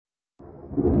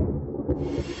You're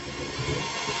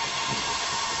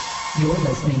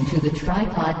listening to the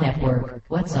Tripod Network.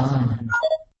 What's on?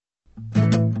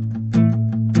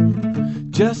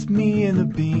 Just me and the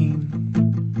bean.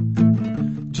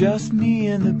 Just me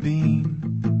and the bean.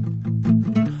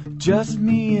 Just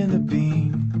me and the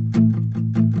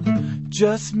bean.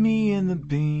 Just me and the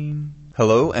bean.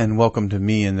 Hello and welcome to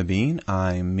Me and the Bean.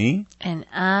 I'm Me. And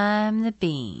I'm the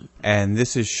Bean. And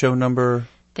this is show number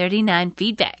 39,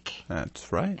 Feedback.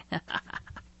 That's right.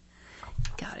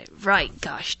 Got it right,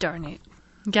 gosh darn it.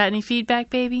 Got any feedback,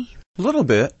 baby? A little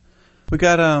bit. We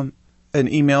got an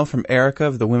email from Erica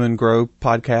of the Women Grow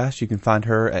podcast. You can find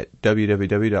her at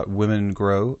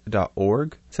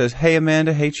www.womengrow.org. Says, hey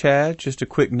Amanda, hey Chad. Just a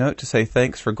quick note to say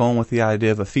thanks for going with the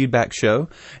idea of a feedback show.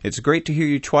 It's great to hear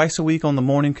you twice a week on the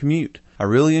morning commute. I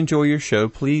really enjoy your show.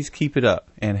 Please keep it up.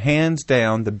 And hands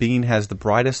down, the Bean has the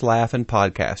brightest laugh in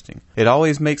podcasting. It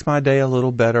always makes my day a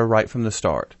little better right from the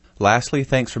start. Lastly,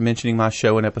 thanks for mentioning my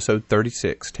show in episode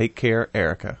 36. Take care,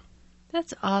 Erica.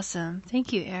 That's awesome.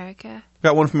 Thank you, Erica.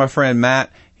 Got one from my friend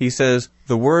Matt. He says,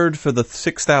 the word for the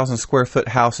 6,000 square foot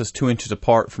houses 2 inches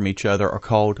apart from each other are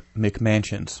called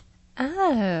McMansions.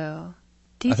 Oh.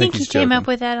 Do you think he came up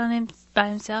with that on him by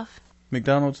himself?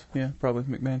 McDonald's? Yeah, probably.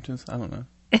 McMansions? I don't know.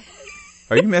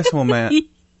 Are you messing with Matt?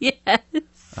 Yes.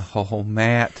 Oh,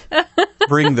 Matt.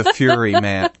 Bring the fury,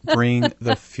 Matt. Bring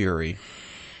the fury.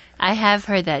 I have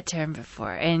heard that term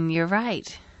before, and you're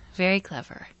right. Very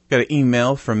clever. Got an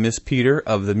email from Miss Peter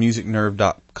of the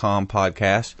musicnerve.com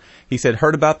podcast. He said,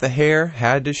 heard about the hair,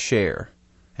 had to share.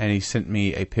 And he sent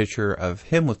me a picture of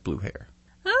him with blue hair.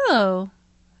 Oh.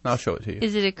 I'll show it to you.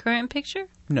 Is it a current picture?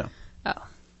 No. Oh.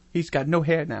 He's got no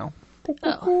hair now.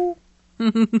 Oh.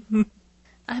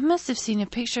 I must have seen a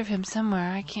picture of him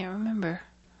somewhere. I can't remember.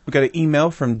 We got an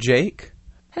email from Jake.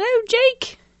 Hello,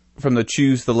 Jake. From the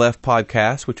Choose the Left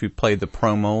podcast, which we played the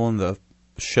promo on the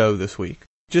show this week.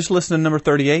 Just listen to number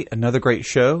 38, another great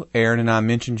show. Aaron and I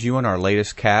mentioned you in our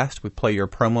latest cast. We play your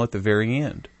promo at the very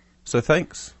end. So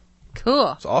thanks.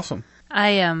 Cool. It's awesome.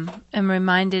 I am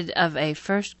reminded of a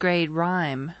first grade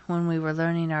rhyme when we were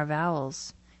learning our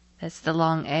vowels. That's the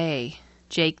long A.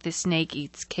 Jake the snake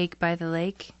eats cake by the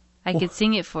lake. I could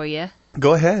sing it for you.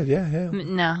 Go ahead, yeah.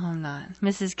 No, I'm not.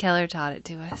 Mrs. Keller taught it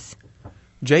to us.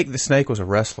 Jake the Snake was a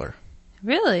wrestler.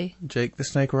 Really? Jake the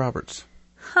Snake Roberts.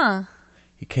 Huh.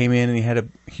 He came in and he had a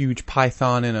huge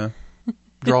python in a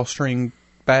drawstring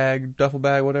bag, duffel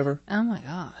bag, whatever. Oh my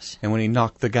gosh. And when he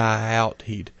knocked the guy out,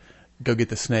 he'd go get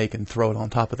the snake and throw it on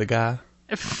top of the guy.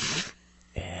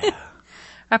 Yeah.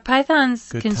 Are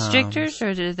pythons Good constrictors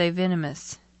times. or are they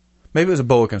venomous? Maybe it was a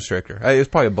boa constrictor. It was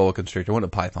probably a boa constrictor. It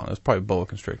wasn't a python. It was probably a boa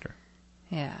constrictor.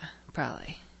 Yeah,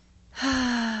 probably.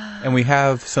 And we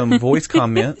have some voice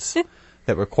comments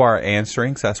that require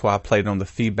answering, so that's why I played it on the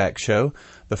feedback show.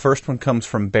 The first one comes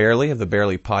from Barely of the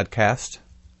Barely podcast,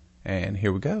 and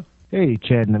here we go. Hey,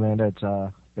 Chad and Amanda, it's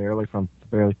Barely from the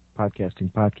Barely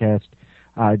Podcasting Podcast.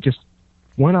 Just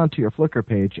went onto your Flickr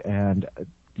page, and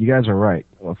you guys are right.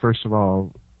 Well, first of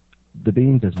all, the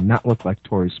Bean does not look like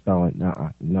Tori Spelling.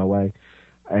 No way.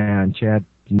 And Chad,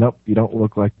 nope, you don't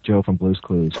look like Joe from Blue's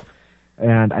Clues.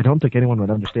 And I don't think anyone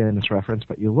would understand this reference,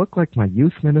 but you look like my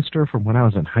youth minister from when I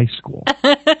was in high school.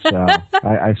 So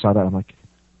I saw that. I'm like,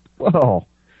 whoa,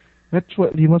 that's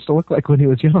what he must have looked like when he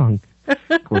was young.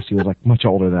 Of course, he was like much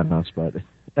older than us, but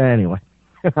anyway,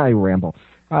 I ramble.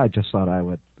 I just thought I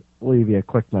would leave you a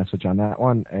quick message on that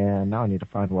one, and now I need to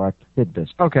find where I hid this.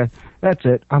 Okay, that's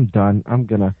it. I'm done. I'm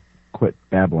going to quit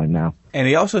babbling now. And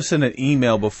he also sent an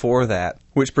email before that,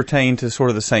 which pertained to sort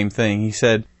of the same thing. He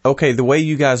said, okay, the way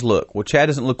you guys look. Well, Chad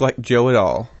doesn't look like Joe at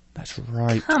all. That's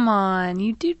right. Come on,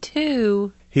 you do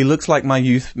too. He looks like my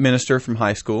youth minister from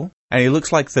high school. And he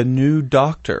looks like the new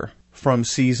Doctor from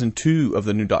season 2 of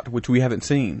the new Doctor, which we haven't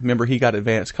seen. Remember, he got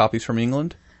advanced copies from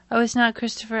England? Oh, it's not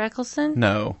Christopher Eccleston?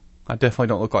 No, I definitely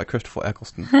don't look like Christopher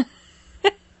Eccleston.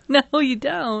 No, you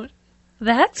don't.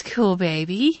 That's cool,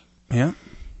 baby. Yeah.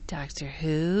 Doctor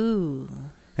Who.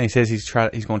 And he says he's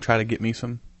going to try to get me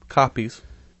some copies,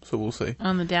 so we'll see.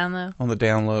 On the down low? On the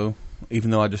down low,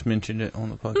 even though I just mentioned it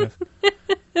on the podcast.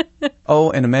 Oh,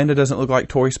 and Amanda doesn't look like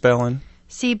Tori Spelling.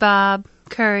 See, Bob,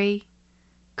 Curry,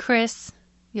 Chris,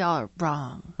 y'all are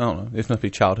wrong. I don't know. This must be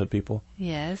childhood people.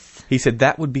 Yes. He said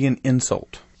that would be an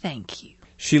insult. Thank you.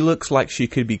 She looks like she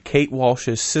could be Kate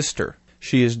Walsh's sister.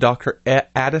 She is Dr.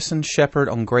 Addison Shepard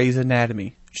on Grey's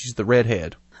Anatomy. She's the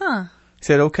redhead. Huh. He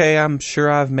said, okay, I'm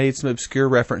sure I've made some obscure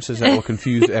references that will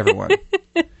confuse everyone.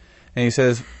 And he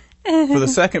says, for the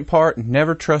second part,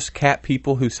 never trust cat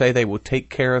people who say they will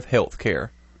take care of health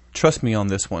care. Trust me on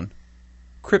this one.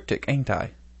 Cryptic, ain't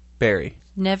I? Barry.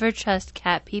 never trust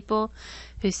cat people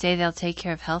who say they'll take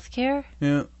care of healthcare.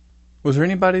 Yeah. Was there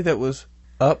anybody that was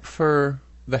up for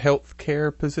the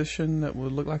healthcare position that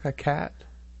would look like a cat?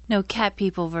 No, cat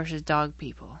people versus dog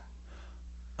people.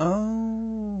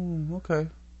 Oh, okay.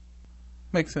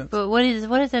 Makes sense. But what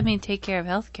does that mean, take care of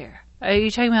healthcare? Are you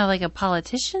talking about like a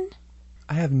politician?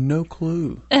 I have no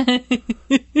clue.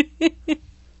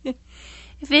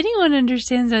 If anyone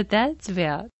understands what that's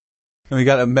about. And we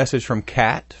got a message from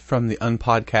Kat from the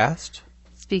Unpodcast.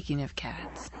 Speaking of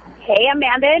cats. Hey,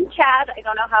 Amanda and Chad. I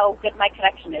don't know how good my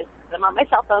connection is because I'm on my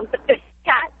cell phone, but there's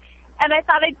Kat. And I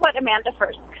thought I'd put Amanda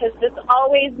first because it's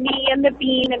always me and the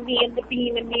bean and me and the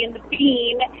bean and me and the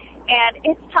bean. And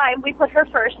it's time we put her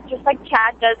first, just like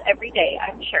Chad does every day,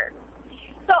 I'm sure.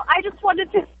 So I just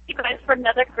wanted to thank you guys for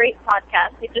another great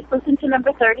podcast. I just listened to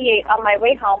number 38 on my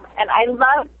way home, and I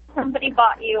love somebody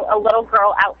bought you a little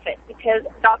girl outfit because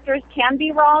doctors can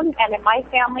be wrong, and in my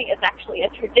family it's actually a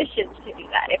tradition to do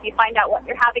that. If you find out what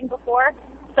you're having before,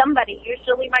 somebody,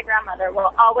 usually my grandmother,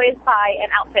 will always buy an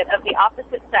outfit of the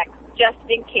opposite sex just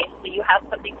in case, so you have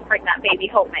something to bring that baby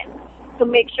home in. So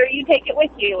make sure you take it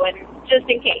with you, and just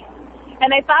in case.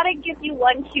 And I thought I'd give you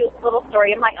one cute little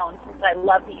story of my own since I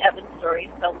love the Evan stories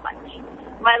so much.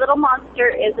 My little monster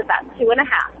is about 2.5,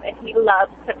 and he loves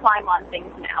to climb on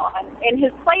things now. And in his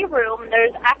playroom,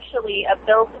 there's actually a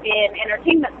built-in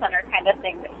entertainment center kind of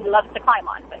thing that he loves to climb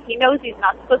on. But he knows he's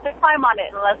not supposed to climb on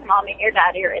it unless Mommy or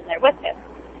Daddy are in there with him.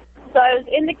 So I was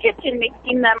in the kitchen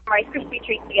making them Rice Krispie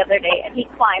treats the other day, and he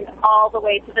climbed all the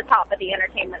way to the top of the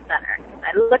entertainment center.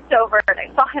 I looked over, and I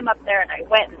saw him up there, and I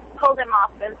went and pulled him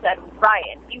off and said,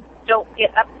 Ryan, you don't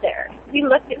get up there. He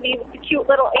looked at me with the cute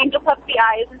little angel puppy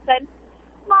eyes and said,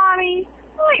 Mommy,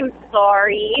 I'm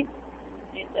sorry.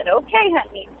 I said, okay,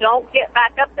 honey, don't get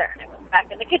back up there. And I went back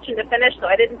in the kitchen to finish so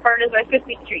I didn't burn his Rice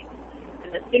Krispie treats.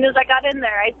 And as soon as I got in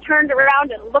there, I turned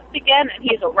around and looked again, and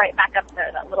he's right back up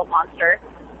there, that little monster.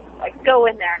 I go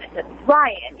in there, and I said,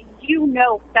 Ryan, you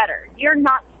know better. You're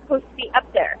not supposed to be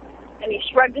up there. And he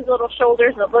shrugged his little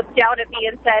shoulders and looked down at me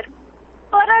and said,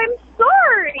 but I'm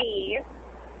sorry.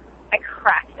 I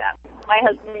cracked up. My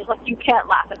husband was like, you can't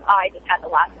laugh, and I just had to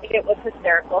laugh. It was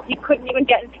hysterical. He couldn't even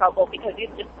get in trouble because he's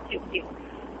just too cute.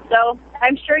 So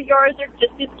I'm sure yours are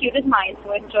just as cute as mine,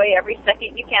 so enjoy every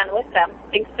second you can with them.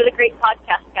 Thanks for the great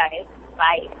podcast, guys.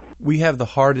 Bye. We have the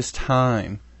hardest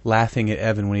time laughing at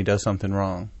Evan when he does something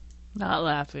wrong. Not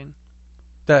laughing.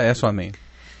 That's what I mean.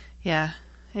 Yeah,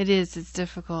 it is. It's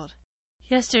difficult.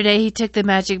 Yesterday he took the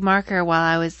magic marker while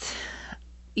I was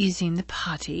using the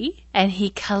potty, and he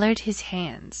colored his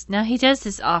hands. Now, he does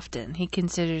this often. He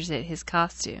considers it his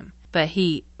costume. But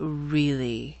he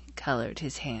really colored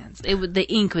his hands. The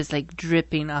ink was like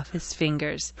dripping off his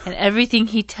fingers. And everything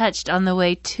he touched on the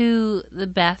way to the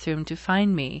bathroom to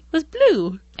find me was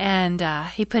blue. And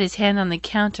he put his hand on the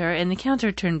counter, and the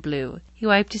counter turned blue. He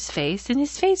wiped his face, and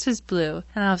his face was blue.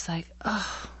 And I was like,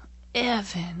 oh,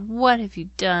 Evan, what have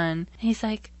you done? And he's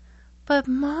like, but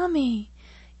Mommy,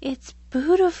 it's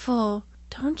beautiful.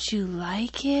 Don't you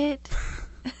like it?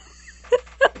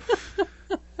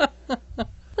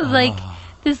 Like,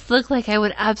 this looked like I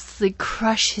would absolutely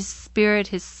crush his spirit,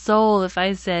 his soul, if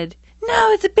I said,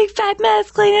 no, it's a big fat mess,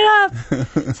 clean it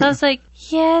up. So I was like,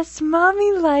 yes,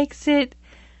 Mommy likes it.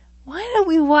 Why don't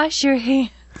we wash your hands?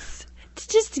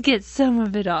 Just to get some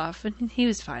of it off. And he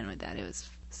was fine with that. It was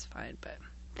fine, but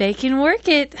they can work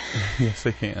it. Yes,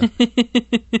 they can.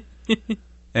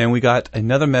 And we got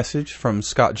another message from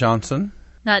Scott Johnson.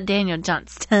 Not Daniel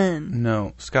Johnston.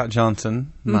 No, Scott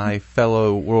Johnson, my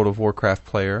fellow World of Warcraft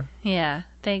player. Yeah,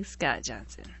 thanks, Scott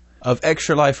Johnson. Of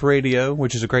Extra Life Radio,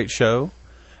 which is a great show,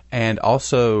 and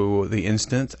also The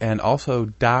Instant, and also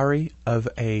Diary of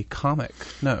a Comic.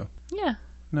 No. Yeah.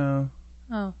 No.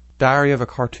 Oh. Diary of a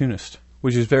Cartoonist,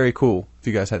 which is very cool, if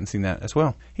you guys hadn't seen that as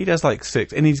well. He does like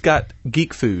 6, and he's got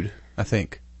Geek Food, I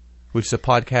think, which is a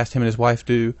podcast him and his wife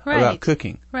do about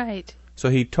cooking. Right. So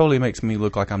he totally makes me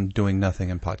look like I'm doing nothing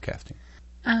in podcasting.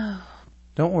 Oh.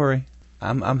 Don't worry.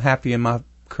 I'm happy in my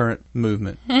current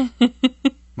movement.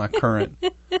 My current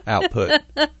output.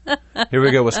 Here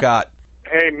we go with Scott.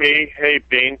 Hey, me. Hey,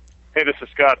 Bean. Hey, this is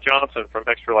Scott Johnson from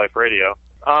Extra Life Radio.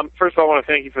 First of all, I want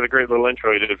to thank you for the great little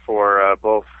intro you did for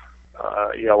both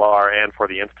ELR and for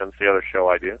The Instance, the other show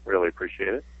I do. Really appreciate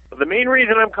it. But the main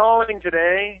reason I'm calling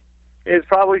today is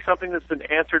probably something that's been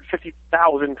answered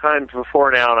 50,000 times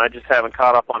before now, and I just haven't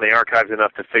caught up on the archives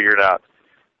enough to figure it out.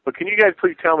 But can you guys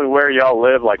please tell me where y'all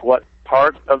live, like what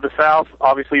part of the South?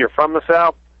 Obviously, you're from the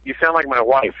South. You sound like my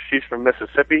wife. She's from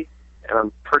Mississippi, and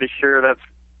I'm pretty sure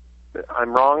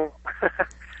I'm wrong,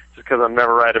 just because I'm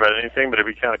never right about anything, but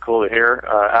it'd be kind of cool to hear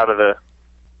out of the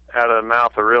out of the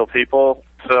mouth of real people.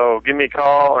 So give me a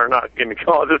call, or not give me a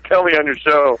call, just tell me on your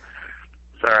show,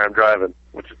 sorry, I'm driving,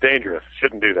 which is dangerous.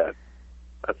 Shouldn't do that.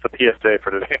 That's the PSA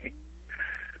for today.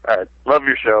 All right. Love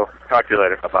your show. Talk to you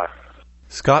later. Bye-bye.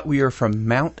 Scott, we are from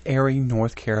Mount Airy,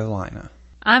 North Carolina.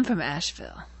 I'm from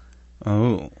Asheville.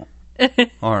 Oh,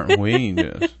 aren't we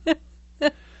just?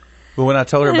 But when I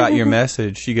told her about your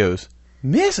message, she goes,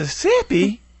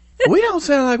 Mississippi? We don't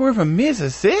sound like we're from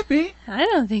Mississippi. I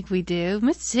don't think we do.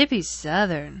 Mississippi's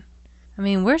southern. I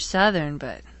mean, we're southern,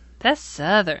 but that's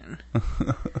southern.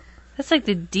 That's like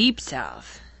the deep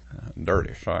south.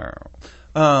 Dirty south.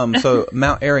 So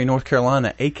Mount Airy, North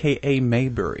Carolina, a.k.a.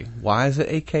 Mayberry. Why is it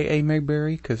a.k.a.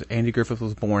 Mayberry? Because Andy Griffith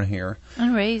was born here.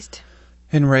 And raised.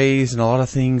 And raised, and a lot of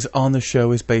things on the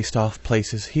show is based off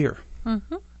places here.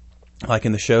 Mm-hmm. Like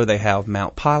in the show, they have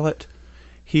Mount Pilot.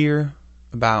 Here,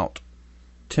 about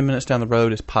 10 minutes down the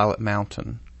road, is Pilot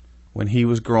Mountain. When he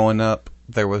was growing up,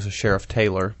 there was a Sheriff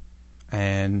Taylor,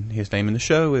 and his name in the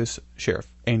show is Sheriff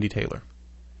Andy Taylor.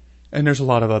 And there's a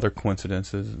lot of other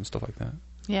coincidences and stuff like that.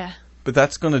 Yeah. But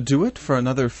that's going to do it for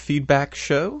another feedback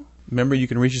show. Remember, you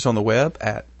can reach us on the web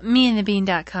at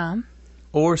meandthebean.com.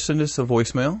 Or send us a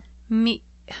voicemail. Come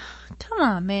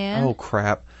on, man. Oh,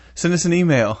 crap. Send us an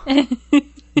email.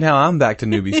 Now I'm back to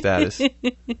newbie status.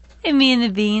 And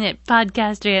meandthebean at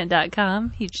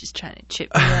podcastrant.com. He's just trying to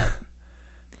chip me up.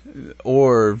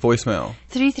 Or voicemail.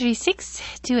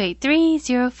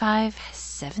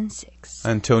 336-283-0576.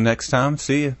 Until next time,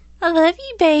 see you. I love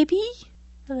you, baby.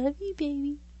 I love you,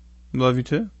 baby. Love you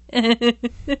too.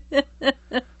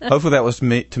 Hopefully that was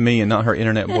to me and not her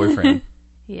internet boyfriend.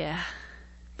 Yeah.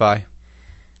 Bye.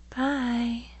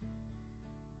 Bye.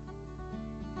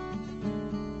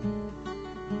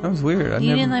 That was weird.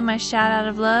 You didn't like my shout out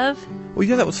of love? Well,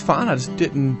 yeah, that was fine. I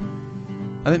didn't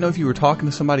know if you were talking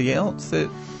to somebody else that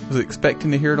was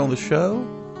expecting to hear it on the show.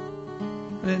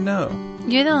 I didn't know.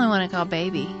 You're the only one I call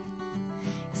baby.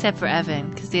 Except for Evan,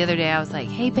 because the other day I was like,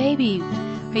 hey, baby,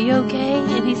 are you okay?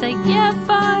 And he's like, yeah,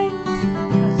 fine.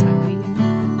 I was talking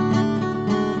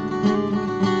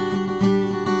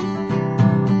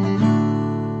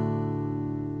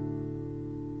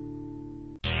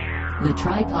to The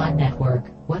Tripod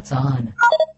Network. What's on?